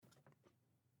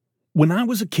When I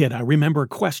was a kid, I remember a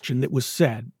question that was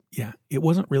said. Yeah, it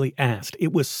wasn't really asked.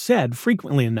 It was said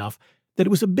frequently enough that it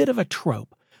was a bit of a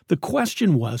trope. The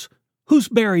question was, who's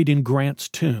buried in Grant's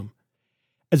tomb?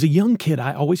 As a young kid,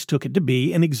 I always took it to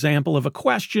be an example of a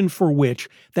question for which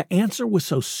the answer was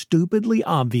so stupidly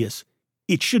obvious,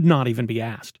 it should not even be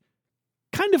asked.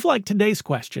 Kind of like today's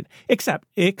question,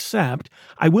 except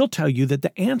I will tell you that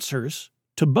the answers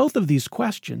to both of these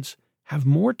questions have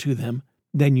more to them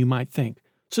than you might think.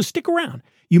 So stick around.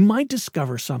 You might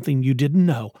discover something you didn't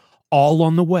know, all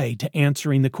on the way to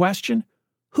answering the question,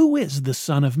 who is the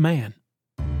Son of Man?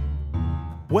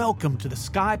 Welcome to the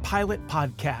Sky Pilot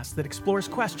podcast that explores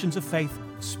questions of faith,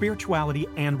 spirituality,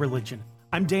 and religion.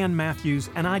 I'm Dan Matthews,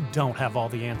 and I don't have all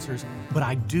the answers, but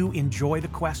I do enjoy the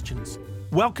questions.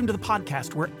 Welcome to the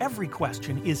podcast where every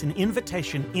question is an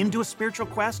invitation into a spiritual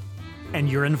quest, and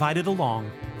you're invited along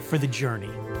for the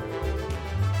journey.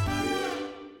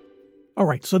 All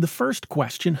right, so the first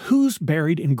question, who's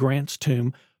buried in Grant's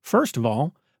tomb? First of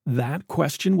all, that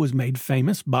question was made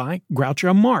famous by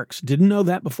Groucho Marx. Didn't know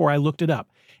that before I looked it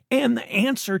up. And the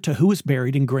answer to who is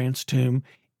buried in Grant's tomb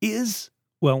is,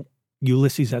 well,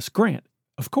 Ulysses S. Grant,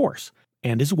 of course,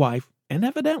 and his wife, and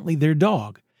evidently their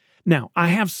dog. Now, I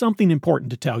have something important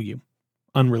to tell you,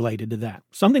 unrelated to that.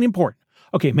 Something important.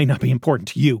 Okay, it may not be important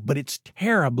to you, but it's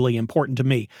terribly important to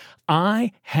me.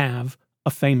 I have a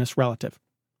famous relative.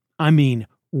 I mean,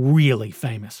 really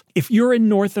famous. If you're in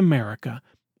North America,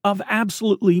 of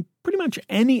absolutely pretty much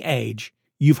any age,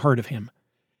 you've heard of him.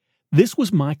 This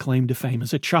was my claim to fame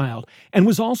as a child, and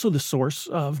was also the source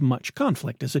of much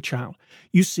conflict as a child.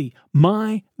 You see,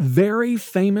 my very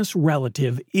famous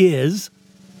relative is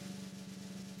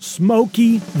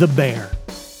Smokey the Bear.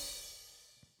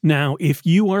 Now, if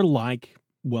you are like,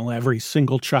 well, every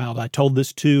single child I told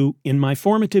this to in my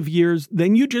formative years,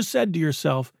 then you just said to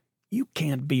yourself, you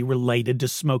can't be related to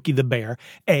Smokey the Bear.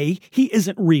 A, he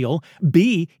isn't real.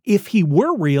 B, if he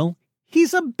were real,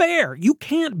 he's a bear. You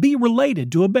can't be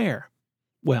related to a bear.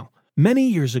 Well, many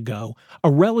years ago, a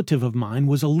relative of mine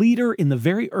was a leader in the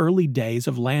very early days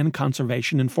of land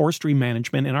conservation and forestry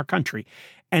management in our country.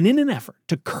 And in an effort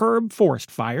to curb forest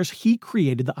fires, he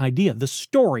created the idea, the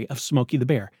story of Smokey the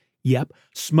Bear. Yep,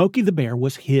 Smokey the Bear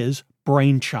was his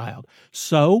brainchild.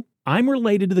 So I'm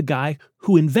related to the guy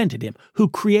who invented him, who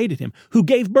created him, who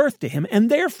gave birth to him, and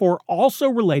therefore also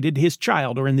related to his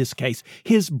child, or in this case,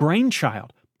 his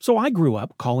brainchild. So I grew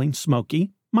up calling Smokey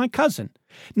my cousin.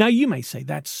 Now you may say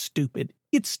that's stupid.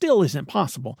 It still isn't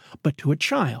possible, but to a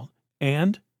child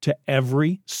and to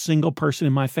every single person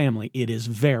in my family, it is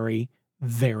very,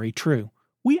 very true.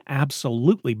 We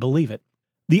absolutely believe it.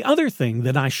 The other thing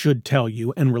that I should tell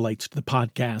you and relates to the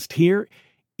podcast here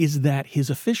is that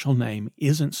his official name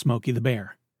isn't Smokey the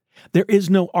Bear. There is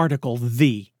no article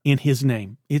 "the" in his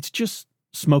name. It's just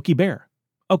Smokey Bear.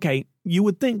 Okay, you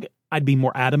would think I'd be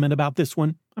more adamant about this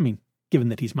one. I mean, given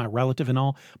that he's my relative and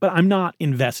all, but I'm not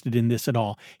invested in this at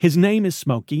all. His name is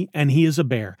Smokey, and he is a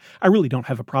bear. I really don't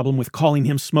have a problem with calling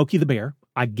him Smokey the Bear.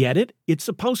 I get it. It's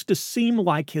supposed to seem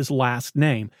like his last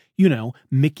name. You know,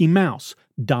 Mickey Mouse,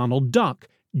 Donald Duck,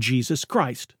 Jesus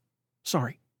Christ.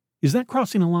 Sorry, is that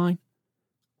crossing a line?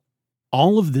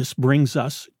 All of this brings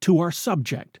us to our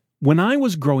subject. When I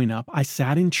was growing up, I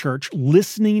sat in church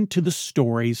listening to the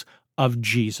stories of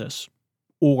Jesus,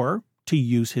 or, to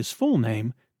use his full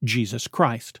name, Jesus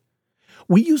Christ.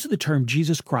 We use the term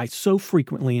Jesus Christ so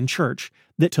frequently in church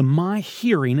that to my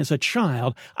hearing as a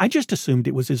child, I just assumed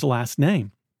it was his last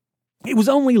name. It was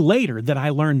only later that I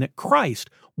learned that Christ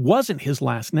wasn't his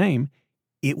last name,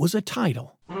 it was a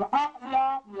title.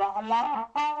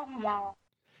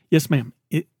 Yes, ma'am.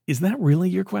 Is that really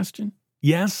your question?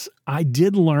 Yes, I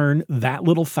did learn that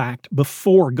little fact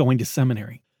before going to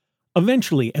seminary.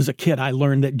 Eventually, as a kid, I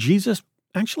learned that Jesus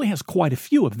actually has quite a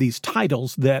few of these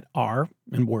titles that are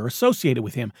and were associated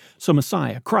with him. So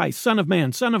Messiah, Christ, Son of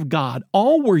Man, Son of God,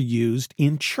 all were used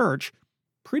in church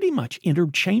pretty much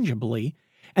interchangeably,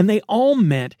 and they all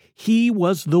meant he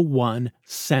was the one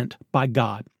sent by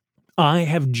God. I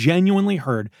have genuinely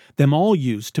heard them all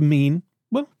used to mean,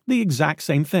 well, the exact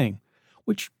same thing,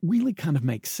 which really kind of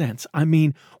makes sense. I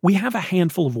mean, we have a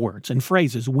handful of words and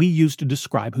phrases we use to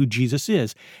describe who Jesus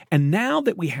is, and now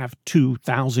that we have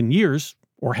 2,000 years,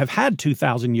 or have had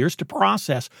 2,000 years to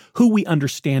process who we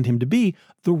understand him to be,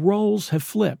 the roles have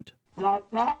flipped.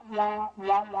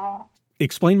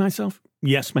 Explain myself?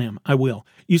 Yes, ma'am, I will.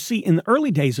 You see, in the early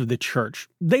days of the church,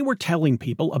 they were telling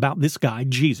people about this guy,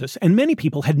 Jesus, and many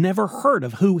people had never heard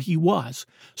of who he was.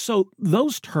 So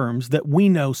those terms that we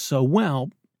know so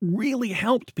well, really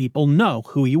helped people know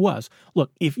who he was.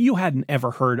 Look, if you hadn't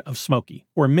ever heard of Smokey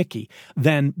or Mickey,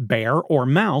 then Bear or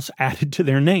Mouse added to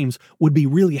their names would be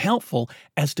really helpful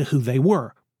as to who they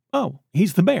were. Oh,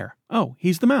 he's the bear. Oh,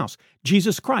 he's the mouse.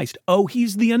 Jesus Christ. Oh,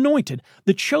 he's the anointed,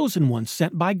 the chosen one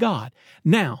sent by God.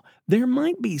 Now, there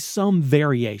might be some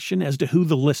variation as to who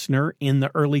the listener in the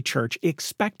early church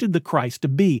expected the Christ to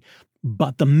be,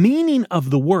 but the meaning of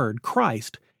the word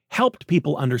Christ helped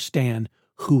people understand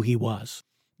who he was.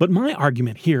 But my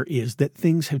argument here is that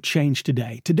things have changed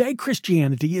today. Today,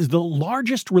 Christianity is the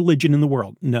largest religion in the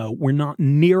world. No, we're not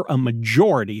near a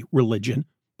majority religion,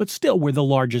 but still we're the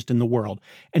largest in the world.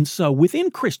 And so within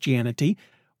Christianity,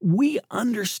 we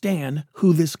understand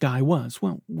who this guy was.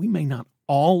 Well, we may not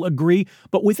all agree,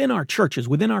 but within our churches,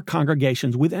 within our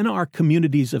congregations, within our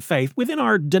communities of faith, within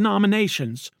our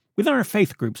denominations, within our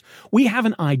faith groups, we have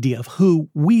an idea of who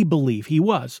we believe he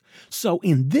was. So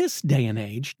in this day and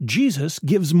age, Jesus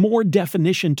gives more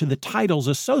definition to the titles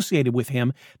associated with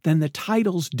him than the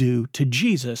titles do to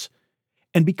Jesus.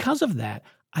 And because of that,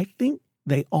 I think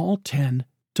they all tend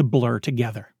to blur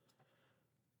together.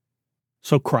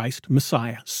 So Christ,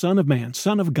 Messiah, Son of Man,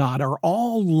 Son of God are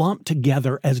all lumped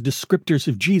together as descriptors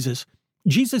of Jesus.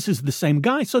 Jesus is the same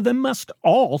guy, so they must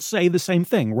all say the same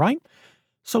thing, right?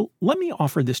 So let me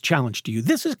offer this challenge to you.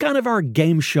 This is kind of our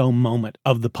game show moment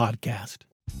of the podcast.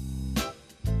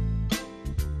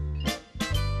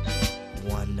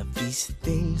 One of these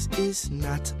things is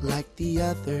not like the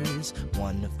others.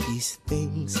 One of these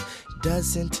things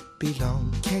doesn't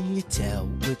belong. Can you tell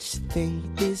which thing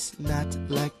is not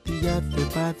like the other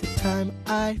by the time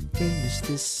I finish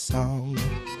this song?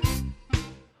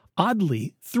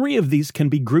 Oddly, 3 of these can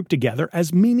be grouped together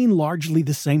as meaning largely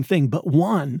the same thing, but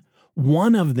one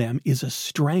of them is a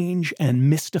strange and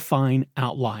mystifying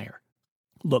outlier.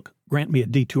 Look, grant me a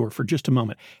detour for just a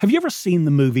moment. Have you ever seen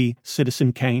the movie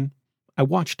Citizen Kane? I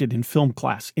watched it in film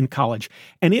class in college,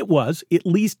 and it was, at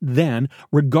least then,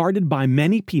 regarded by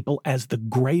many people as the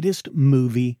greatest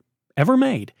movie ever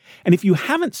made. And if you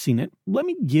haven't seen it, let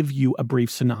me give you a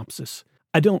brief synopsis.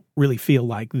 I don't really feel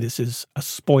like this is a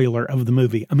spoiler of the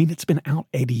movie. I mean, it's been out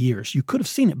 80 years. You could have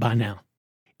seen it by now.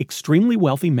 Extremely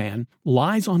wealthy man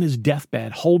lies on his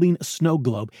deathbed holding a snow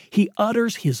globe. He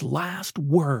utters his last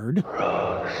word,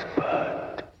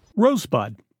 Rosebud.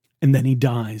 Rosebud. And then he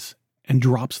dies and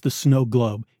drops the snow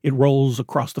globe. It rolls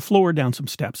across the floor, down some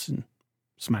steps, and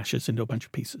smashes into a bunch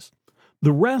of pieces.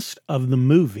 The rest of the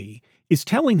movie is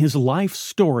telling his life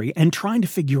story and trying to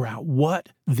figure out what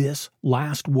this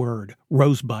last word,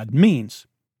 Rosebud, means.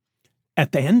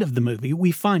 At the end of the movie,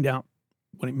 we find out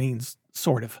what it means,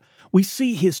 sort of. We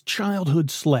see his childhood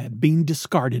sled being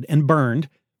discarded and burned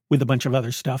with a bunch of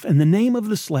other stuff, and the name of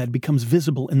the sled becomes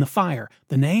visible in the fire.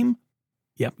 The name?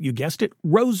 Yep, you guessed it,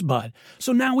 Rosebud.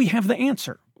 So now we have the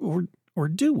answer. Or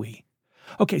do we?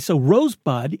 Okay, so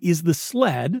Rosebud is the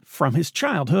sled from his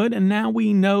childhood, and now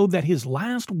we know that his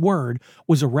last word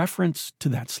was a reference to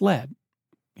that sled,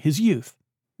 his youth.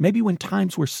 Maybe when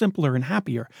times were simpler and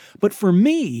happier. But for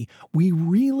me, we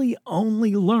really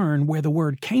only learn where the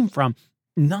word came from,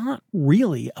 not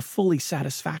really a fully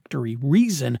satisfactory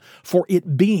reason for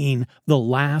it being the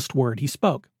last word he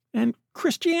spoke. And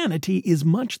Christianity is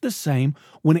much the same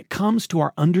when it comes to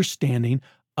our understanding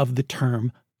of the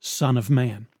term Son of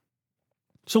Man.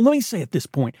 So let me say at this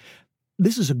point,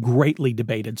 this is a greatly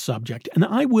debated subject, and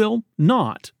I will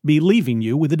not be leaving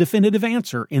you with a definitive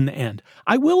answer in the end.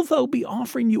 I will, though, be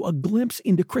offering you a glimpse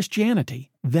into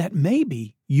Christianity that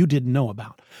maybe you didn't know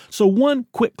about. So one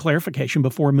quick clarification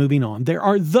before moving on. There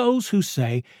are those who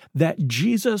say that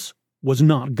Jesus was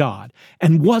not God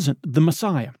and wasn't the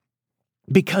Messiah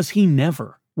because he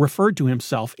never referred to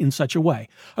himself in such a way.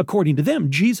 According to them,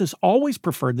 Jesus always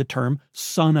preferred the term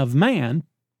Son of Man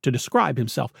to describe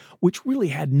himself, which really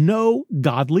had no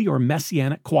godly or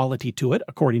messianic quality to it,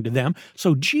 according to them.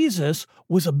 So Jesus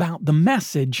was about the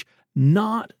message,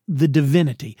 not the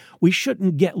divinity. We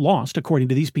shouldn't get lost, according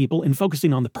to these people, in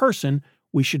focusing on the person.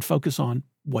 We should focus on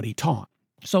what he taught.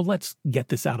 So let's get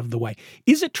this out of the way.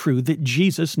 Is it true that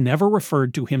Jesus never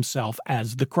referred to himself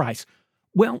as the Christ?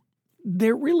 Well,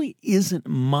 there really isn't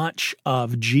much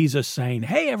of Jesus saying,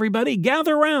 "Hey, everybody,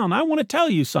 gather around. I want to tell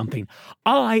you something.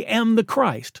 I am the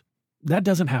Christ." That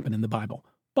doesn't happen in the Bible.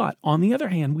 But on the other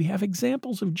hand, we have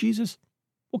examples of Jesus,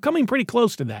 well, coming pretty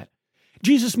close to that.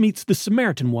 Jesus meets the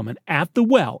Samaritan woman at the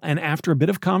well, and after a bit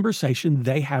of conversation,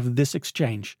 they have this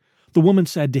exchange. The woman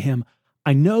said to him,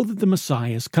 "I know that the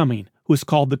Messiah is coming, who is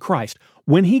called the Christ.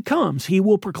 When he comes, he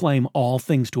will proclaim all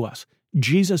things to us."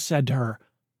 Jesus said to her,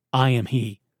 "I am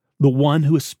he, the one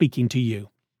who is speaking to you."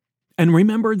 And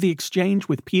remember the exchange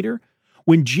with Peter?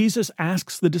 when Jesus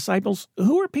asks the disciples,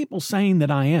 "Who are people saying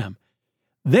that I am?"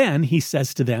 Then he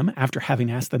says to them, after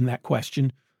having asked them that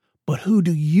question, "But who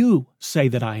do you say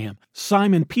that I am?"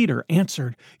 Simon Peter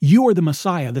answered, "You are the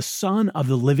Messiah, the Son of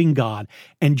the living God."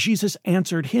 And Jesus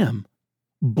answered him,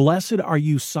 "Blessed are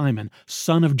you, Simon,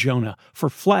 son of Jonah, for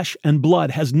flesh and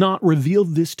blood has not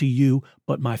revealed this to you,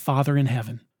 but my Father in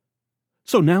heaven."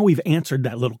 So now we've answered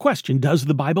that little question. Does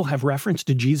the Bible have reference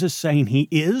to Jesus saying he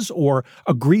is or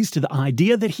agrees to the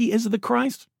idea that he is the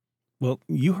Christ? Well,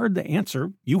 you heard the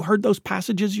answer. You heard those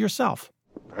passages yourself.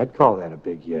 I'd call that a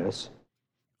big yes.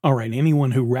 All right,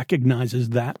 anyone who recognizes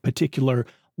that particular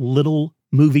little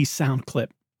movie sound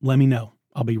clip, let me know.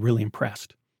 I'll be really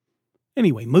impressed.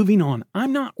 Anyway, moving on.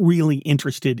 I'm not really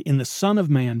interested in the Son of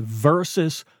Man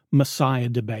versus Messiah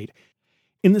debate,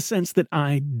 in the sense that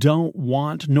I don't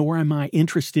want, nor am I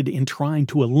interested in trying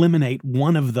to eliminate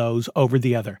one of those over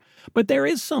the other. But there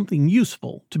is something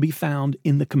useful to be found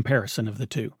in the comparison of the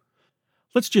two.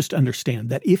 Let's just understand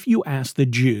that if you ask the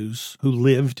Jews who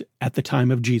lived at the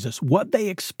time of Jesus what they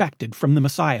expected from the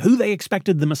Messiah, who they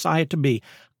expected the Messiah to be,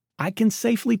 I can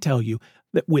safely tell you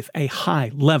that with a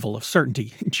high level of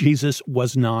certainty, Jesus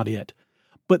was not it.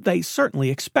 But they certainly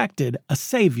expected a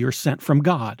Savior sent from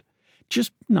God,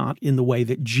 just not in the way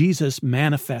that Jesus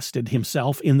manifested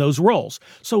himself in those roles.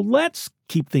 So let's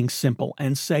keep things simple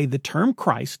and say the term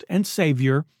Christ and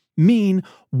Savior mean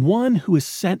one who is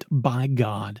sent by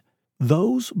God.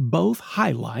 Those both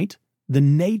highlight the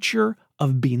nature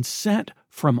of being sent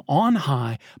from on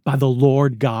high by the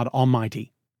Lord God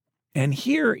Almighty. And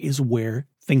here is where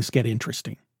things get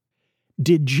interesting.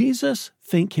 Did Jesus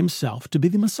think himself to be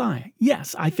the Messiah?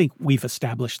 Yes, I think we've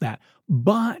established that.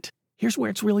 But here's where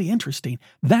it's really interesting.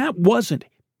 That wasn't,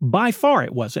 by far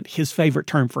it wasn't, his favorite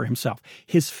term for himself.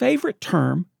 His favorite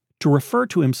term to refer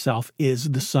to himself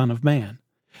is the Son of Man.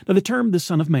 Now, the term the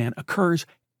Son of Man occurs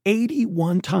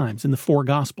 81 times in the four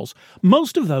Gospels.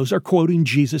 Most of those are quoting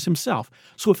Jesus himself.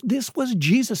 So if this was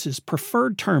Jesus'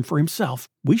 preferred term for himself,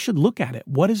 we should look at it.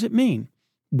 What does it mean?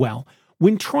 Well,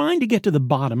 when trying to get to the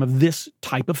bottom of this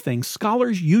type of thing,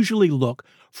 scholars usually look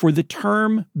for the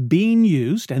term being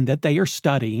used and that they are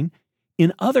studying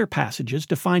in other passages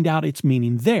to find out its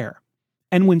meaning there.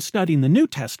 And when studying the New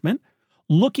Testament,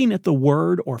 looking at the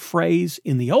word or phrase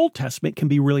in the Old Testament can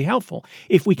be really helpful.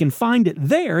 If we can find it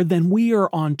there, then we are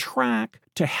on track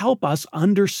to help us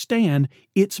understand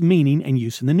its meaning and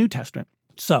use in the New Testament.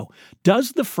 So,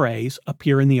 does the phrase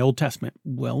appear in the Old Testament?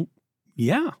 Well,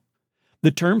 yeah.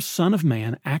 The term Son of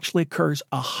Man actually occurs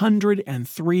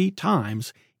 103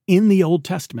 times in the Old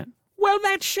Testament. Well,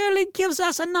 that surely gives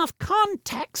us enough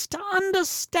context to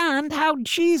understand how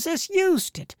Jesus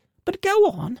used it. But go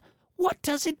on. What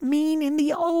does it mean in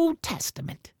the Old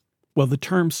Testament? Well, the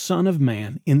term Son of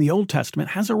Man in the Old Testament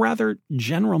has a rather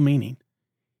general meaning.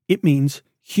 It means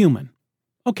human.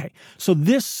 Okay, so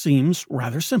this seems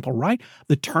rather simple, right?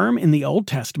 The term in the Old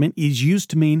Testament is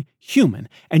used to mean human,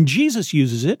 and Jesus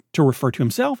uses it to refer to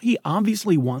himself. He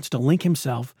obviously wants to link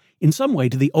himself in some way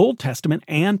to the Old Testament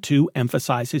and to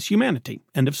emphasize his humanity.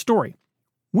 End of story.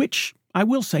 Which, I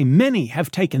will say, many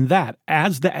have taken that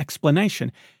as the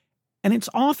explanation. And it's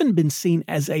often been seen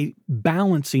as a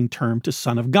balancing term to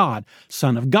Son of God.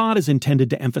 Son of God is intended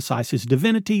to emphasize his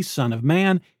divinity, Son of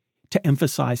Man to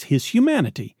emphasize his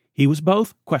humanity. He was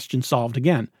both, question solved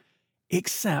again.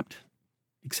 Except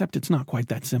it's not quite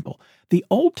that simple. The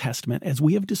Old Testament, as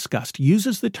we have discussed,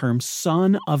 uses the term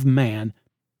Son of Man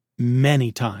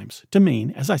many times to mean,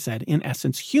 as I said, in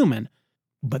essence, human.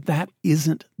 But that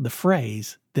isn't the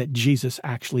phrase that Jesus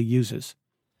actually uses.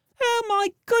 Oh my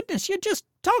goodness, you're just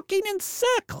talking in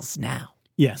circles now.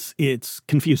 Yes, it's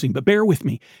confusing, but bear with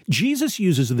me. Jesus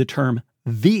uses the term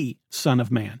the Son of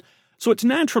Man. So it's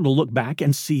natural to look back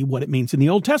and see what it means in the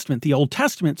Old Testament. The Old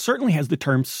Testament certainly has the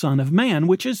term Son of Man,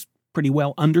 which is pretty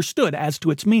well understood as to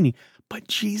its meaning. But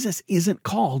Jesus isn't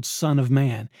called Son of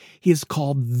Man. He is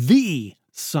called the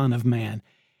Son of Man.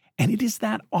 And it is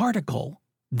that article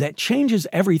that changes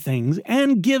everything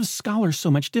and gives scholars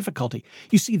so much difficulty.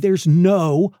 You see, there's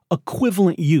no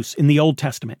equivalent use in the Old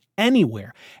Testament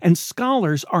anywhere, and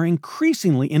scholars are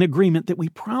increasingly in agreement that we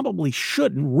probably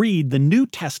shouldn't read the New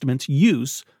Testament's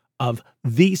use of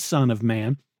the Son of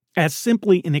Man as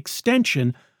simply an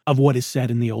extension of what is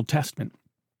said in the Old Testament.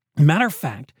 Matter of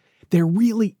fact, there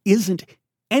really isn't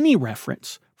any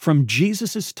reference from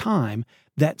Jesus' time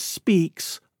that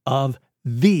speaks of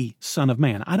the Son of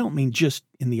Man. I don't mean just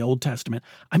in the Old Testament.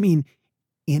 I mean,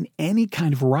 in any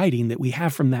kind of writing that we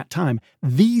have from that time,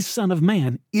 the Son of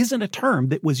Man isn't a term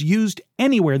that was used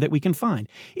anywhere that we can find.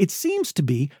 It seems to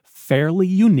be fairly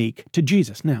unique to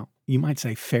Jesus. Now, you might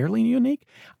say fairly unique?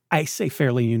 I say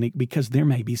fairly unique because there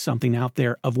may be something out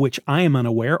there of which I am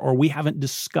unaware or we haven't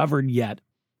discovered yet.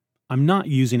 I'm not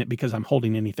using it because I'm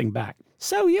holding anything back.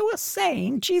 So you were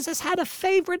saying Jesus had a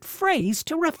favorite phrase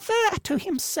to refer to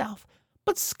himself,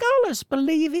 but scholars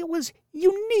believe it was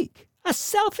unique, a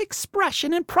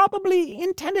self-expression, and probably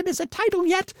intended as a title,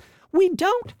 yet we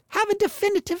don't have a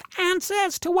definitive answer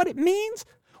as to what it means,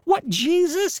 what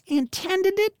Jesus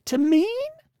intended it to mean?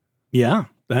 Yeah,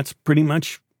 that's pretty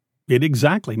much it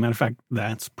exactly. Matter of fact,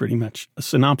 that's pretty much a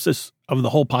synopsis of the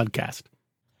whole podcast.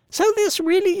 So this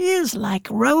really is like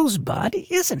Rosebud,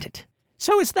 isn't it?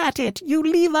 So is that it? You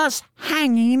leave us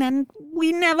hanging and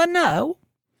we never know?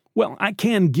 Well, I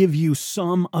can give you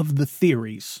some of the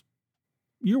theories.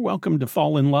 You're welcome to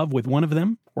fall in love with one of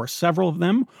them, or several of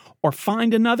them, or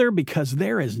find another, because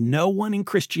there is no one in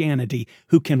Christianity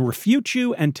who can refute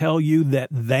you and tell you that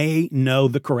they know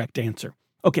the correct answer.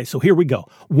 Okay, so here we go.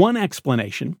 One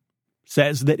explanation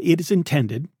says that it is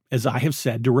intended, as I have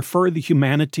said, to refer the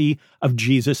humanity of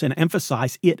Jesus and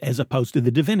emphasize it as opposed to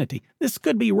the divinity. This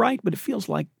could be right, but it feels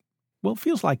like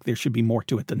there should be more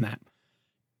to it than that.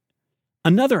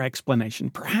 Another explanation,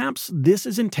 perhaps this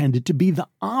is intended to be the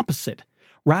opposite.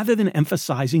 Rather than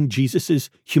emphasizing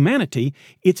Jesus' humanity,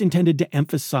 it's intended to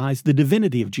emphasize the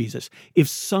divinity of Jesus. If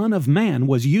Son of Man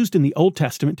was used in the Old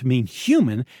Testament to mean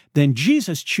human, then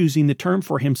Jesus choosing the term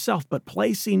for himself but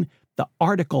placing the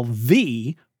article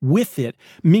the with it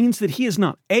means that he is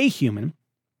not a human,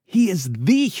 he is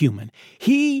the human.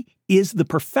 He is the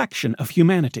perfection of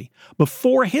humanity,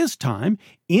 before his time,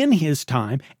 in his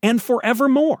time, and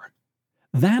forevermore.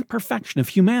 That perfection of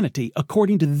humanity,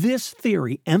 according to this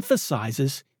theory,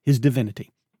 emphasizes his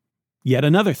divinity. Yet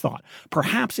another thought.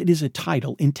 Perhaps it is a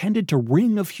title intended to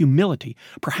ring of humility.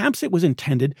 Perhaps it was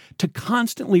intended to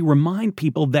constantly remind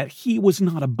people that he was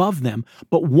not above them,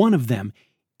 but one of them,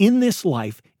 in this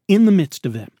life, in the midst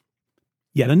of them.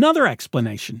 Yet another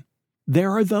explanation.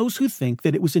 There are those who think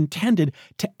that it was intended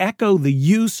to echo the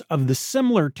use of the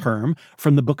similar term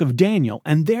from the book of Daniel,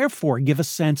 and therefore give a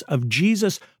sense of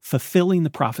Jesus fulfilling the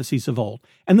prophecies of old.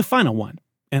 And the final one,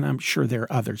 and I'm sure there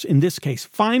are others, in this case,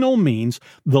 final means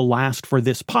the last for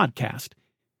this podcast.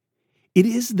 It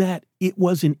is that it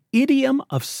was an idiom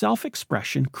of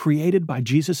self-expression created by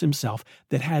Jesus himself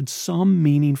that had some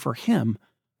meaning for him,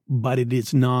 but it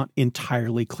is not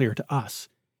entirely clear to us.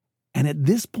 And at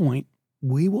this point,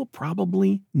 we will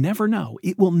probably never know.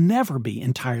 It will never be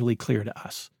entirely clear to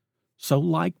us. So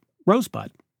like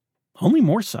Rosebud, only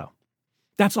more so.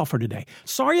 That's all for today.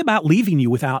 Sorry about leaving you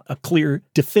without a clear,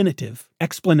 definitive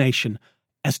explanation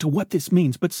as to what this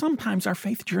means, but sometimes our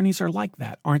faith journeys are like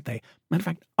that, aren't they? Matter of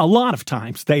fact, a lot of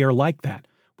times they are like that.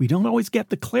 We don't always get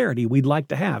the clarity we'd like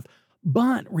to have.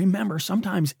 But remember,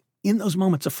 sometimes in those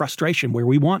moments of frustration where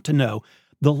we want to know,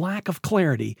 the lack of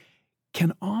clarity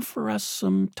can offer us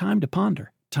some time to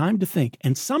ponder, time to think,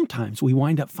 and sometimes we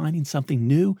wind up finding something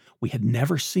new we had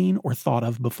never seen or thought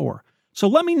of before. So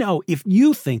let me know if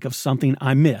you think of something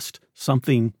I missed,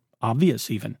 something obvious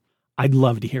even. I'd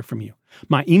love to hear from you.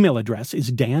 My email address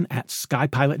is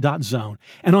dan@skypilot.zone,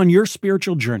 and on your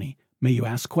spiritual journey, may you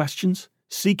ask questions,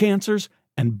 seek answers,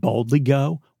 and boldly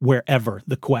go wherever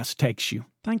the quest takes you.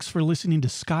 Thanks for listening to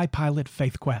Sky Pilot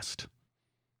Faith Quest.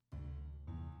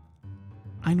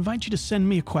 I invite you to send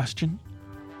me a question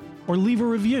or leave a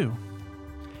review.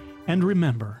 And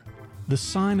remember, the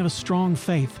sign of a strong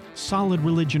faith, solid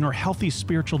religion, or healthy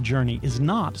spiritual journey is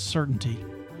not certainty,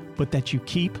 but that you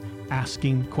keep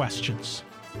asking questions.